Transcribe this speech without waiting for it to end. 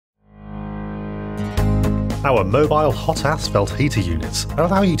Our mobile hot asphalt heater units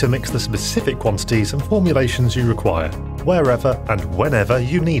allow you to mix the specific quantities and formulations you require, wherever and whenever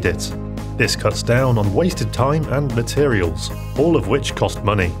you need it. This cuts down on wasted time and materials, all of which cost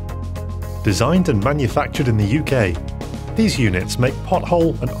money. Designed and manufactured in the UK, these units make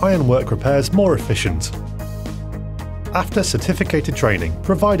pothole and ironwork repairs more efficient. After certificated training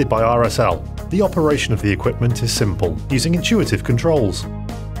provided by RSL, the operation of the equipment is simple, using intuitive controls.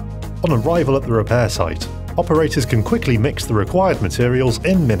 On arrival at the repair site, operators can quickly mix the required materials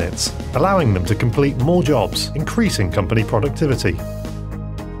in minutes, allowing them to complete more jobs, increasing company productivity.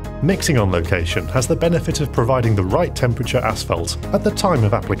 Mixing on location has the benefit of providing the right temperature asphalt at the time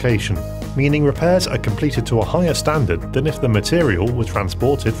of application, meaning repairs are completed to a higher standard than if the material were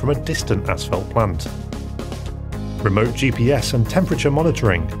transported from a distant asphalt plant. Remote GPS and temperature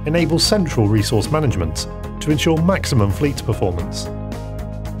monitoring enables central resource management to ensure maximum fleet performance.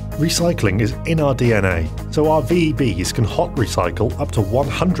 Recycling is in our DNA, so our VEBs can hot recycle up to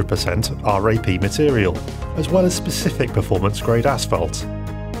 100% RAP material, as well as specific performance-grade asphalt.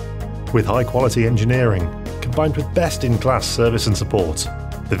 With high-quality engineering, combined with best-in-class service and support,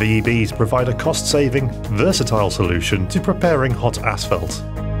 the VEBs provide a cost-saving, versatile solution to preparing hot asphalt.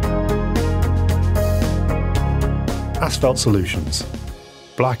 Asphalt Solutions.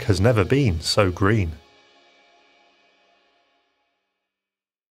 Black has never been so green.